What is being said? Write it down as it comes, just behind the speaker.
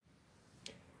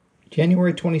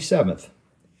January 27th,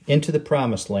 Into the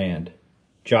Promised Land,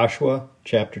 Joshua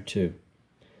chapter 2.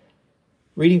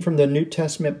 Reading from the New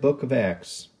Testament book of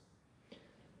Acts.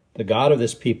 The God of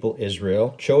this people,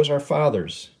 Israel, chose our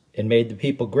fathers and made the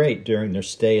people great during their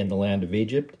stay in the land of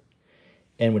Egypt,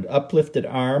 and with uplifted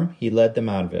arm he led them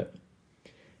out of it.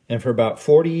 And for about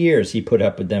 40 years he put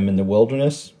up with them in the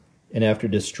wilderness, and after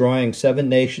destroying 7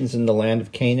 nations in the land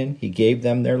of Canaan, he gave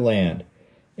them their land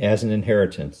as an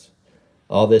inheritance.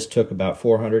 All this took about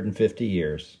 450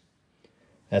 years.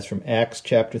 That's from Acts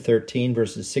chapter 13,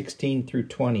 verses 16 through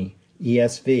 20,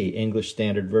 ESV, English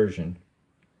Standard Version.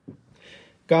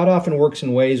 God often works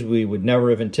in ways we would never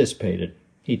have anticipated.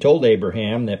 He told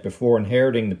Abraham that before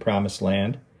inheriting the promised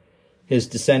land, his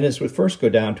descendants would first go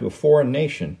down to a foreign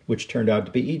nation, which turned out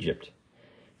to be Egypt.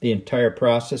 The entire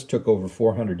process took over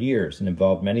 400 years and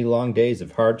involved many long days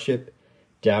of hardship,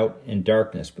 doubt, and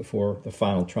darkness before the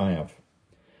final triumph.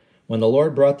 When the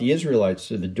Lord brought the Israelites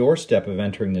to the doorstep of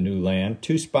entering the new land,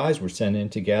 2 spies were sent in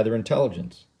to gather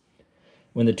intelligence.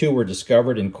 When the 2 were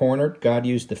discovered and cornered, God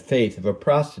used the faith of a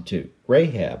prostitute,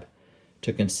 Rahab,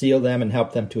 to conceal them and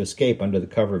help them to escape under the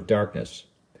cover of darkness.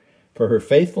 For her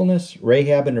faithfulness,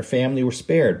 Rahab and her family were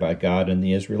spared by God and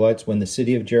the Israelites when the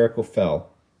city of Jericho fell.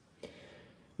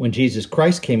 When Jesus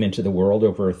Christ came into the world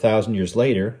over 1,000 years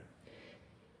later,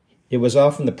 it was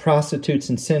often the prostitutes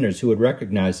and sinners who would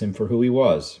recognize him for who he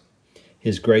was.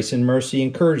 His grace and mercy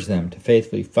encouraged them to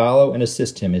faithfully follow and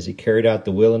assist him as he carried out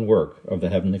the will and work of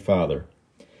the Heavenly Father.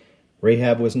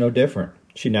 Rahab was no different.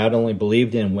 She not only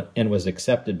believed in and was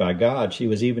accepted by God, she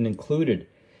was even included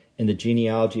in the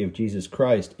genealogy of Jesus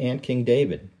Christ and King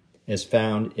David, as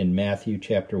found in Matthew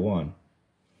chapter 1.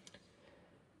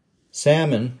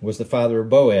 Salmon was the father of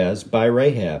Boaz by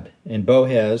Rahab, and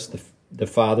Boaz the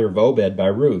father of Obed by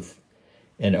Ruth,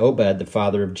 and Obed the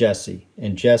father of Jesse,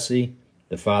 and Jesse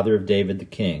the father of David the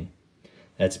king.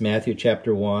 That's Matthew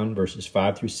chapter 1, verses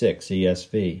 5 through 6,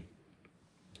 ESV.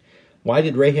 Why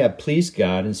did Rahab please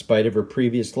God in spite of her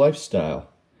previous lifestyle?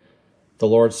 The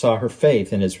Lord saw her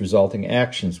faith and its resulting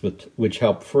actions which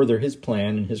help further his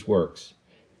plan and his works.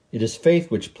 It is faith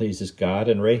which pleases God,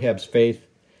 and Rahab's faith,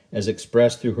 as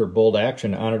expressed through her bold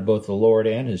action, honored both the Lord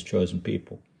and his chosen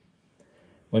people.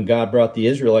 When God brought the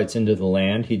Israelites into the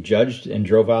land, he judged and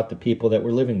drove out the people that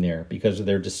were living there because of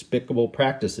their despicable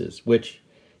practices, which,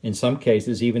 in some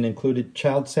cases, even included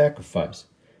child sacrifice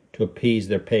to appease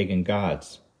their pagan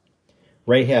gods.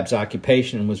 Rahab's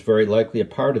occupation was very likely a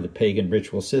part of the pagan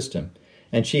ritual system,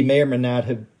 and she may or may not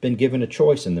have been given a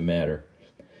choice in the matter.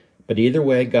 But either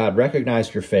way, God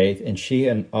recognized her faith, and she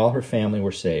and all her family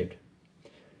were saved.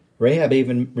 Rahab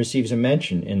even receives a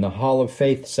mention in the Hall of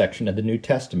Faith section of the New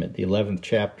Testament, the 11th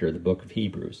chapter of the book of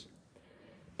Hebrews.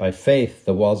 By faith,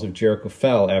 the walls of Jericho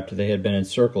fell after they had been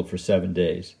encircled for 7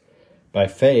 days. By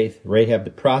faith, Rahab the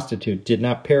prostitute did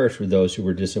not perish with those who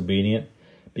were disobedient,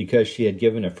 because she had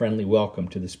given a friendly welcome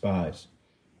to the spies.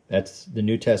 That's the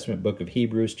New Testament book of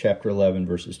Hebrews, chapter 11,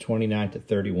 verses 29 to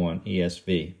 31,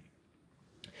 ESV.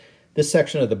 This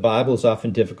section of the Bible is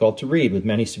often difficult to read, with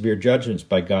many severe judgments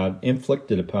by God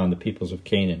inflicted upon the peoples of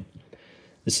Canaan.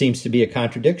 This seems to be a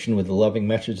contradiction with the loving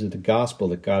message of the gospel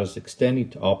that God is extending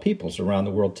to all peoples around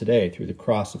the world today through the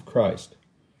cross of Christ.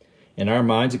 In our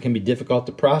minds, it can be difficult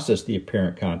to process the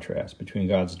apparent contrast between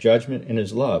God's judgment and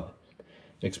his love,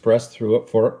 expressed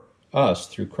for us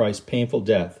through Christ's painful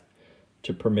death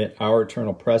to permit our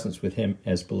eternal presence with him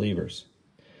as believers.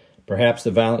 Perhaps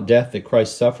the violent death that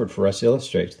Christ suffered for us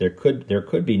illustrates there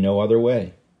could be no other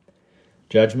way.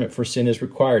 Judgment for sin is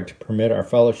required to permit our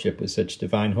fellowship with such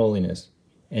divine holiness,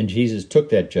 and Jesus took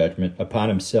that judgment upon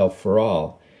himself for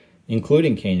all,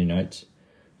 including Canaanites,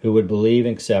 who would believe,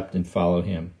 accept, and follow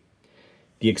him.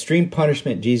 The extreme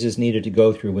punishment Jesus needed to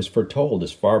go through was foretold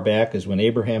as far back as when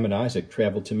Abraham and Isaac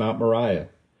traveled to Mount Moriah,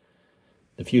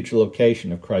 the future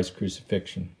location of Christ's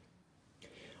crucifixion.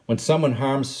 When someone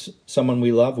harms someone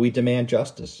we love, we demand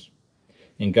justice.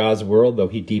 In God's world, though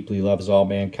he deeply loves all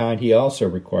mankind, he also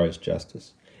requires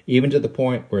justice, even to the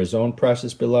point where his own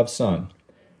precious beloved Son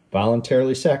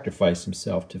voluntarily sacrificed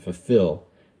himself to fulfill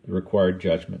the required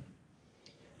judgment.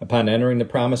 Upon entering the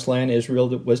Promised Land, Israel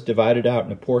was divided out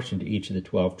and apportioned to each of the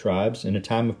 12 tribes, and a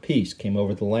time of peace came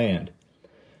over the land.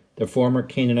 The former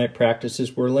Canaanite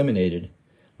practices were eliminated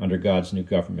under God's new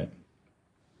government.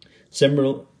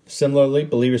 Similarly,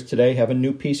 believers today have a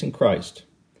new peace in Christ,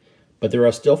 but there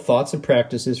are still thoughts and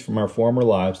practices from our former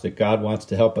lives that God wants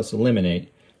to help us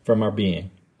eliminate from our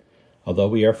being. Although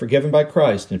we are forgiven by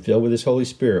Christ and filled with his Holy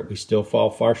Spirit, we still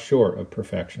fall far short of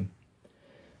perfection.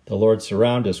 The Lord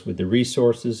surround us with the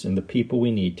resources and the people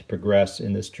we need to progress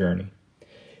in this journey.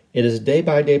 It is a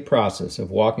day-by-day process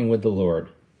of walking with the Lord,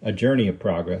 a journey of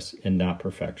progress and not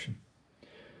perfection.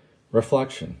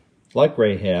 Reflection. Like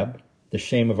Rahab, the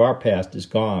shame of our past is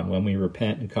gone when we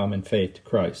repent and come in faith to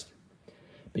Christ.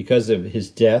 Because of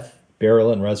his death,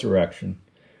 burial, and resurrection,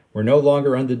 we're no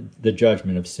longer under the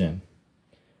judgment of sin.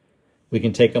 We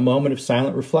can take a moment of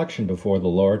silent reflection before the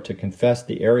Lord to confess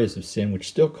the areas of sin which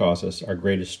still cause us our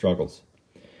greatest struggles.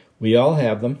 We all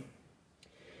have them.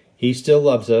 He still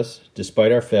loves us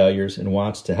despite our failures and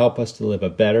wants to help us to live a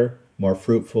better, more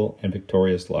fruitful, and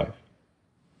victorious life.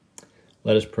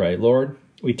 Let us pray. Lord,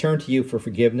 we turn to you for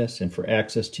forgiveness and for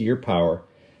access to your power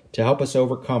to help us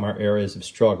overcome our areas of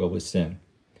struggle with sin.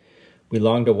 We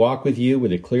long to walk with you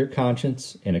with a clear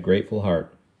conscience and a grateful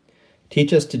heart.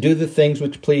 Teach us to do the things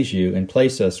which please you and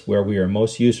place us where we are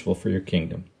most useful for your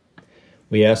kingdom.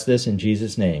 We ask this in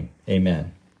Jesus' name.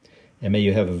 Amen. And may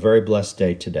you have a very blessed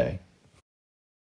day today.